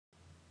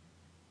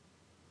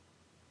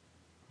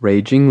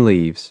Raging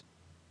Leaves.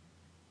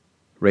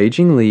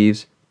 Raging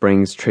Leaves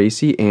brings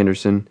Tracy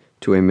Anderson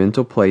to a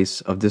mental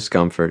place of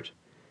discomfort.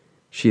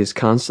 She is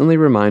constantly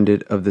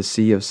reminded of the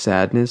sea of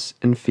sadness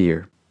and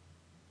fear.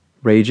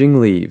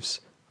 Raging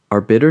leaves are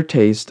bitter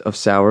taste of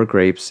sour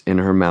grapes in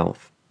her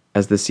mouth.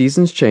 As the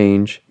seasons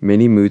change,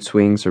 many mood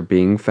swings are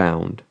being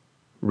found.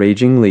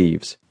 Raging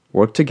leaves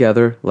work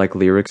together like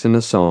lyrics in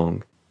a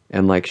song,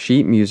 and like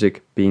sheet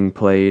music being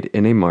played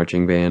in a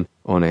marching band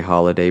on a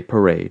holiday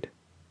parade.